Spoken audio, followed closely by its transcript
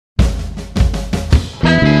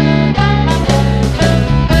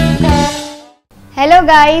Hello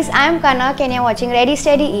guys, I am Kanak and you are watching Ready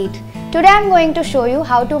Steady Eat. Today I am going to show you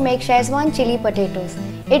how to make Schezwan Chilli Potatoes.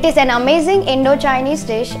 It is an amazing Indo-Chinese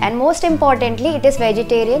dish and most importantly it is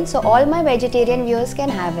vegetarian, so all my vegetarian viewers can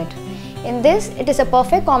have it. In this, it is a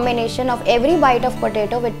perfect combination of every bite of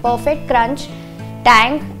potato with perfect crunch,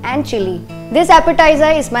 tang and chili. This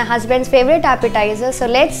appetizer is my husband's favorite appetizer, so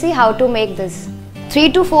let's see how to make this.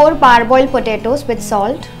 3 to 4 parboiled potatoes with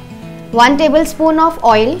salt, 1 tablespoon of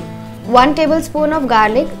oil, 1 tablespoon of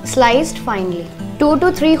garlic sliced finely, 2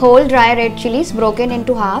 to 3 whole dry red chilies broken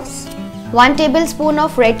into halves, 1 tablespoon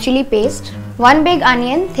of red chili paste, 1 big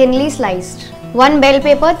onion thinly sliced, 1 bell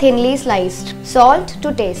pepper thinly sliced, salt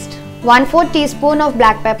to taste, 1/4 teaspoon of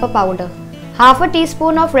black pepper powder, half a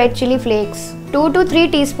teaspoon of red chili flakes, 2 to 3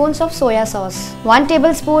 teaspoons of soya sauce, 1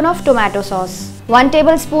 tablespoon of tomato sauce, 1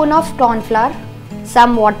 tablespoon of corn flour,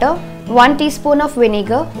 some water, 1 teaspoon of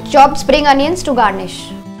vinegar, chopped spring onions to garnish.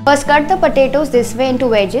 First cut the potatoes this way into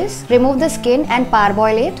wedges, remove the skin and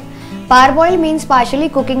parboil it. Parboil means partially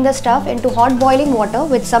cooking the stuff into hot boiling water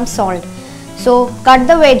with some salt. So cut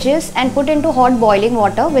the wedges and put into hot boiling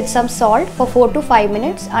water with some salt for 4 to 5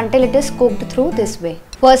 minutes until it is cooked through this way.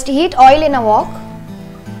 First heat oil in a wok.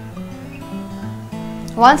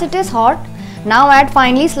 Once it is hot, now add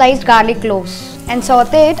finely sliced garlic cloves and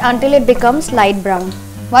saute it until it becomes light brown.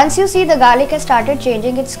 Once you see the garlic has started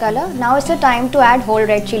changing its color, now is the time to add whole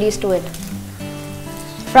red chilies to it.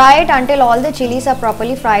 Fry it until all the chilies are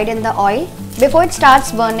properly fried in the oil. Before it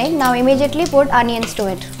starts burning, now immediately put onions to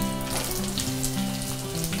it.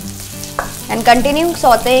 And continue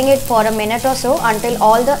sauteing it for a minute or so until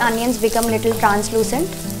all the onions become little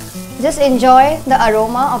translucent. Just enjoy the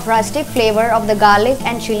aroma of rustic flavor of the garlic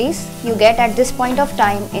and chilies you get at this point of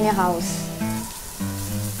time in your house.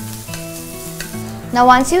 Now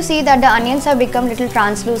once you see that the onions have become little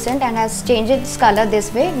translucent and has changed its color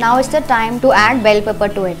this way, now is the time to add bell pepper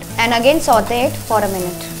to it and again saute it for a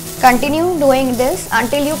minute. Continue doing this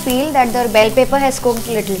until you feel that the bell pepper has cooked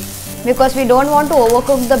little, because we don't want to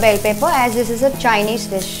overcook the bell pepper as this is a Chinese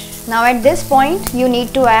dish. Now at this point you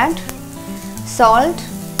need to add salt,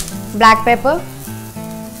 black pepper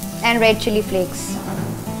and red chili flakes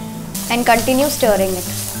and continue stirring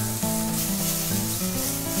it.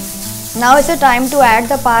 Now is the time to add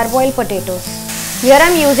the parboiled potatoes. Here I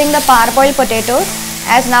am using the parboiled potatoes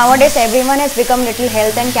as nowadays everyone has become little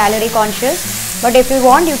health and calorie conscious. But if you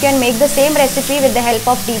want, you can make the same recipe with the help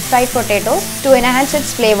of deep fried potatoes to enhance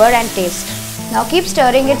its flavor and taste. Now keep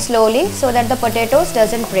stirring it slowly so that the potatoes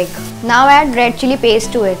doesn't break. Now add red chili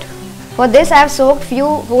paste to it. For this I have soaked few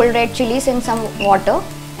whole red chilies in some water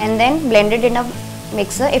and then blended in a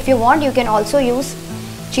mixer. If you want, you can also use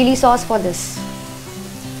chili sauce for this.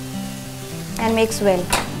 And mix well.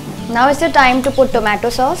 Now is the time to put tomato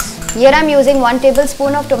sauce. Here I am using 1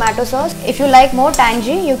 tablespoon of tomato sauce. If you like more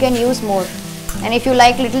tangy, you can use more. And if you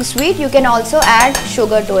like little sweet, you can also add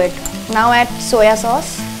sugar to it. Now add soya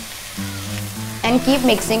sauce and keep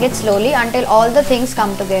mixing it slowly until all the things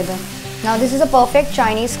come together. Now this is a perfect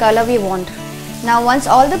Chinese color we want. Now once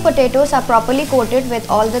all the potatoes are properly coated with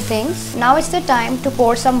all the things, now is the time to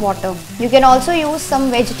pour some water. You can also use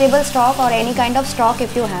some vegetable stock or any kind of stock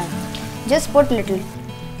if you have. Just put little.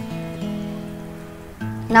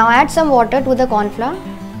 Now add some water to the corn flour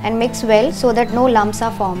and mix well so that no lumps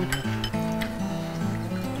are formed.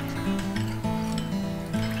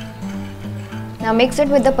 Now mix it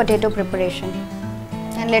with the potato preparation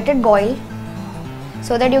and let it boil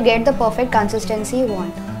so that you get the perfect consistency you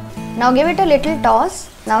want. Now give it a little toss.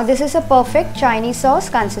 Now this is a perfect Chinese sauce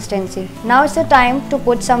consistency. Now is the time to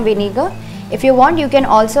put some vinegar. If you want, you can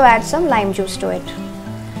also add some lime juice to it.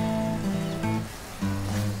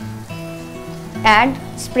 Add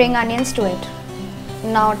spring onions to it.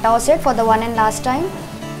 Now toss it for the one and last time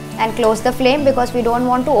and close the flame because we don't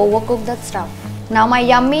want to overcook the stuff. Now my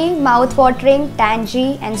yummy, mouth-watering,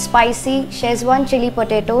 tangy and spicy Schezwan chili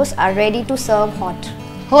potatoes are ready to serve hot.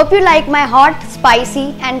 Hope you like my hot,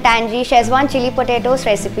 spicy and tangy Schezwan chili potatoes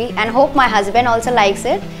recipe and hope my husband also likes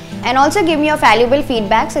it. And also give me your valuable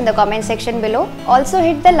feedbacks in the comment section below. Also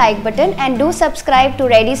hit the like button and do subscribe to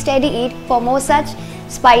Ready Steady Eat for more such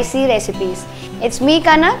spicy recipes. It's me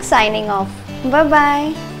Kanak signing off. Bye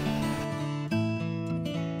bye.